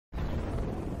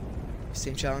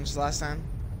Same challenge as last time.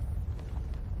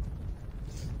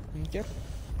 Okay.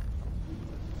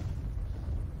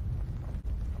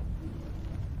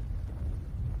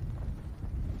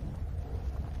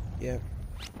 Yep.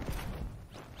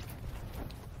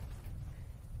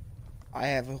 I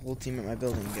have a whole team at my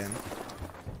building again.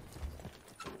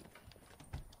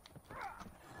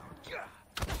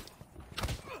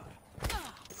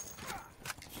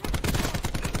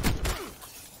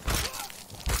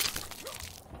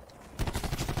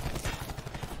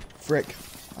 Frick.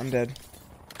 I'm dead.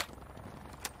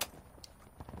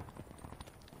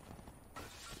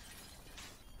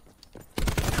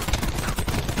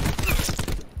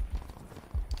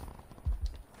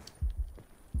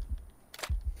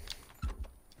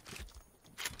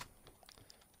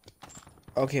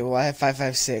 Okay, well I have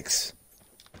 5.56.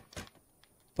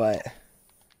 But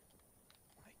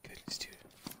my goodness, dude.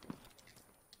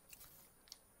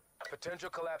 Potential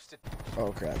collapse to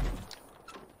Oh crap.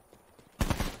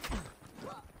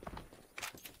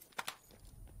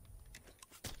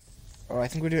 Oh, I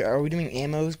think we're doing. Are we doing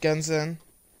ammo guns then?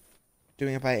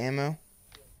 Doing it by ammo?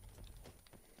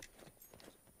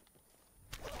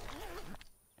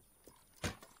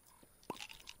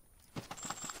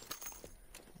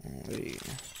 Wait.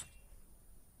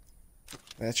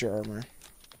 That's your armor.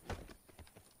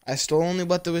 I stole only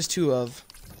what there was 2 of.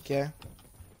 Okay.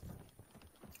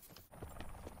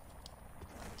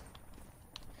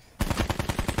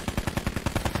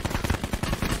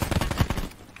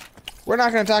 We're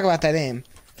not going to talk about that aim.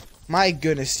 My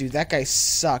goodness, dude. That guy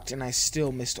sucked, and I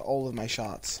still missed all of my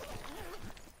shots.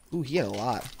 Ooh, he had a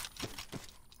lot.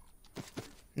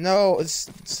 No, it's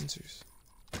sensors.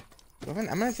 I'm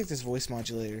going to take this voice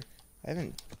modulator. I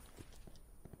haven't...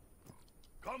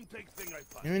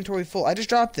 Inventory full. I just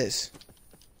dropped this.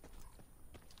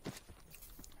 How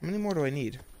many more do I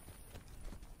need?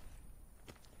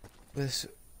 This...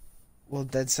 Well,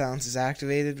 dead silence is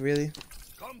activated, really?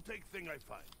 Come take thing I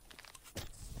find.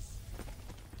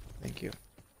 Thank you.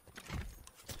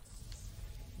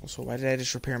 Also, why did I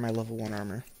just repair my level 1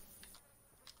 armor?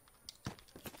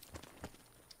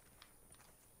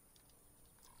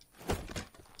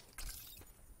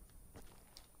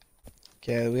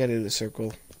 Okay, we gotta do the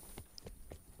circle.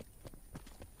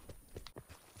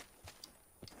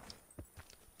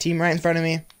 Team right in front of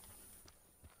me.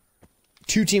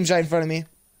 2 teams right in front of me.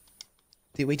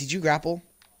 Wait, did you grapple?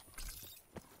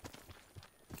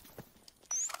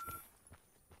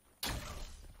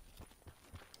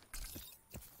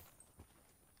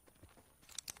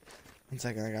 One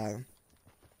second, I got him.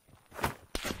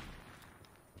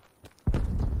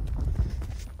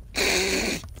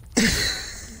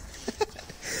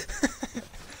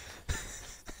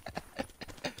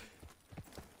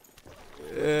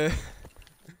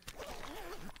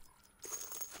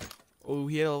 Oh,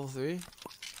 he had level 3?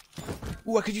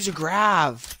 Ooh, I could use a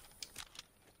grav.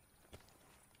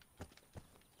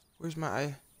 Where's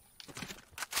my...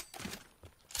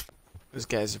 Those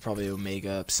guys are probably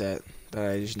Omega upset that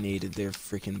I just naded their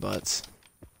freaking butts.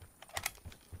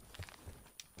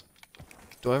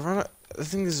 Do I run... The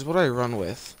thing is, what do I run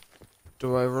with?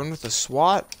 Do I run with the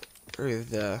SWAT? Or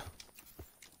the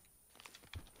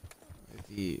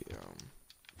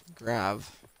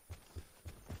grav?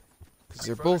 Because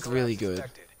they're both really good.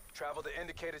 travel to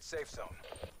indicated safe zone.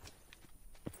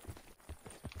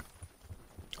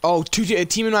 Oh,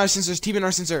 team in our sensors. Team in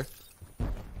our sensor.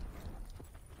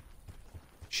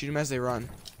 Shoot them as they run.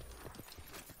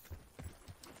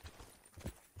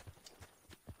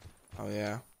 Oh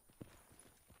yeah.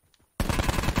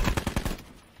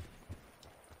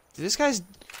 Did this guy's...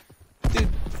 Dude...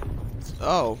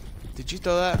 Oh. Did you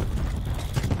throw that?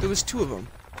 There was 2 of them.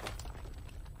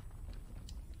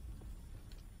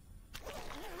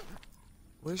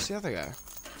 Where's the other guy?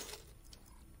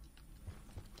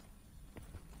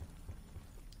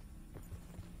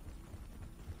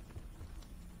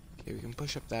 Okay, we can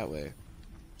push up that way.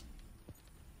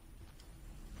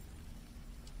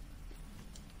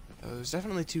 There's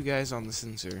definitely 2 guys on the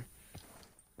sensor.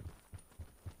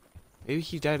 Maybe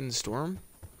he died in the storm?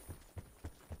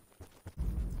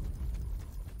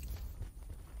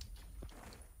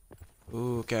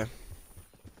 Ooh, okay.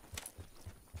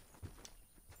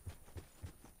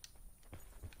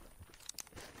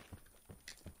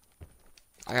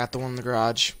 I got the one in the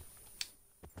garage.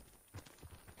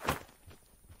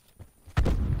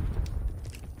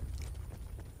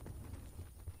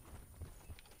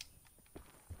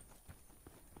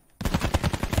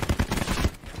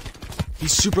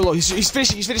 He's super low. He's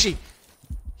finishing. He's finishing.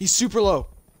 He's super low.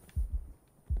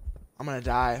 I'm gonna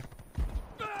die.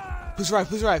 Please revive.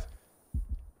 Please revive.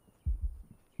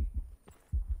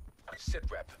 sit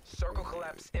rep. Circle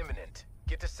collapse imminent.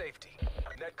 Get to safety.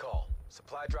 Net call.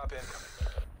 Supply drop incoming.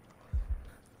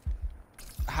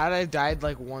 Had I died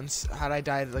like once, had I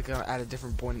died like at a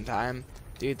different point in time,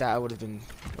 dude, that would have been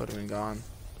gone.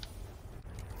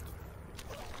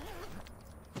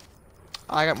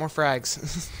 Oh, I got more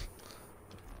frags.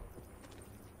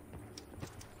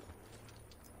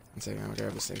 One second, I'll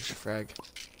grab this extra frag.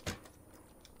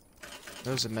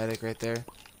 There's a medic right there.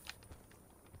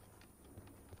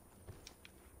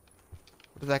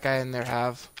 What does that guy in there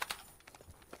have?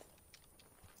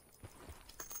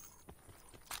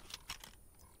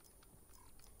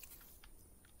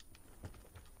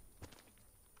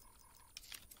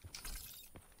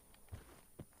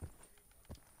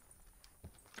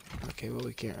 Okay, well,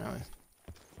 we can't really. I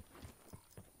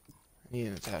need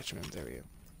an attachment. There we go.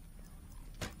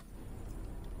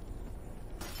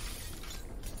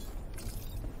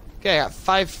 Okay, I got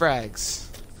 5 frags.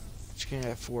 Which can I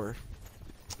have 4?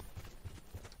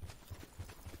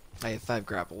 I had 5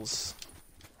 grapples.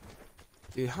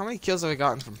 Dude, how many kills have I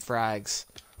gotten from frags?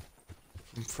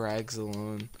 From frags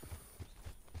alone.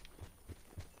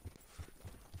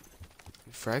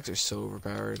 Frags are so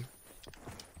overpowered.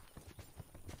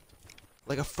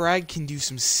 Like, a frag can do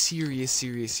some serious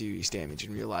damage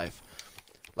in real life.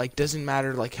 Like, doesn't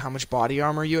matter, like, how much body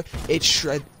armor you... It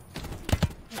shred...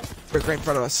 Right in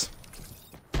front of us.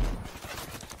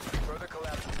 Further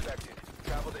collapse expected.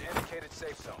 Travel to indicated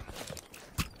safe zone.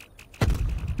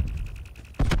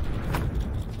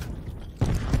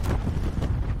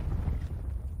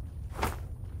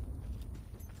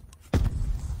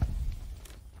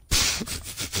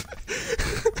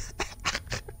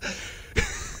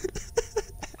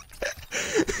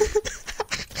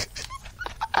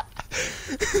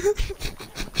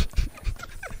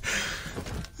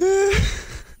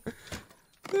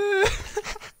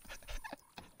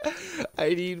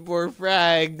 I need more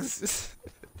frags.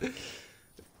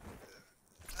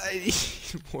 I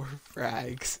need more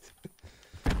frags.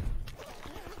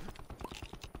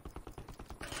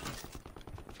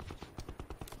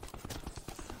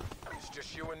 It's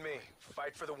just you and me.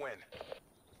 Fight for the win.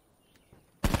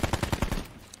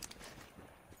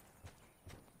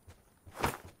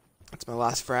 That's my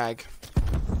last frag.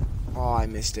 Oh, I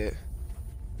missed it.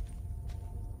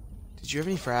 Did you have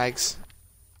any frags?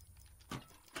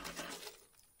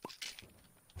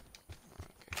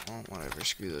 Well, whatever,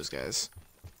 screw those guys.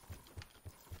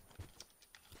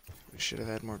 We should have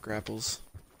had more grapples.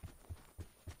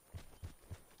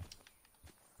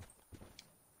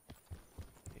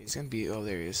 He's gonna be... Oh,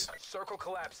 there he is. Circle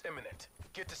collapse imminent.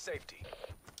 Get to safety.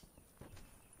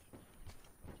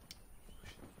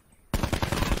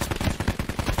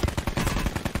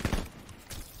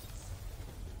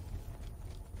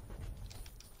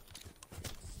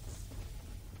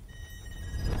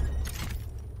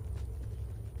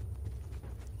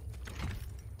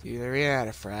 Dude, I ran out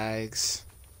of frags.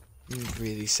 I'm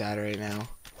really sad right now.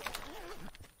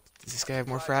 Does this guy have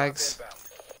more frags?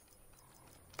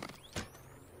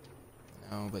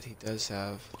 No, but he does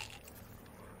have...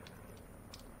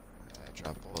 I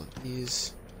drop all of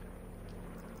these.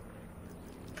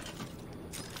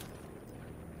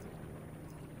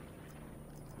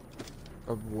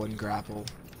 Or 1 grapple.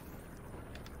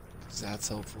 'Cause that's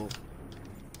helpful.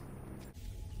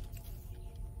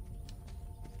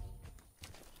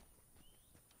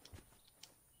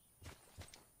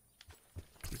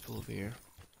 People over here.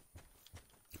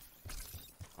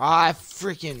 Ah,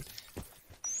 freaking...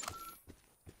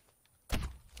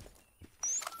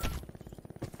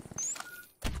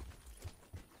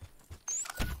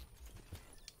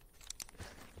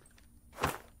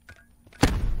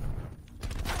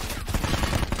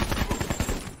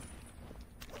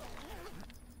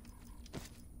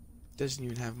 Doesn't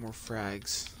even have more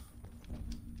frags.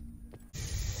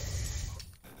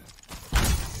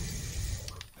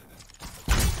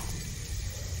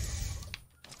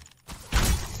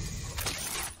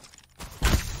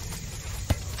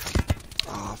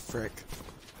 Ah, frick.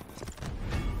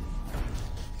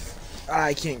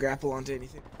 I can't grapple onto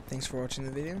anything. Thanks for watching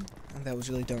the video. That was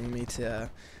really dumb of me to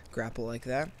grapple like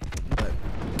that, but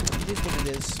it is what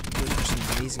it is. Those are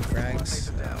some amazing frags.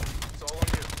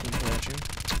 Thanks for watching.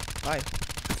 Bye.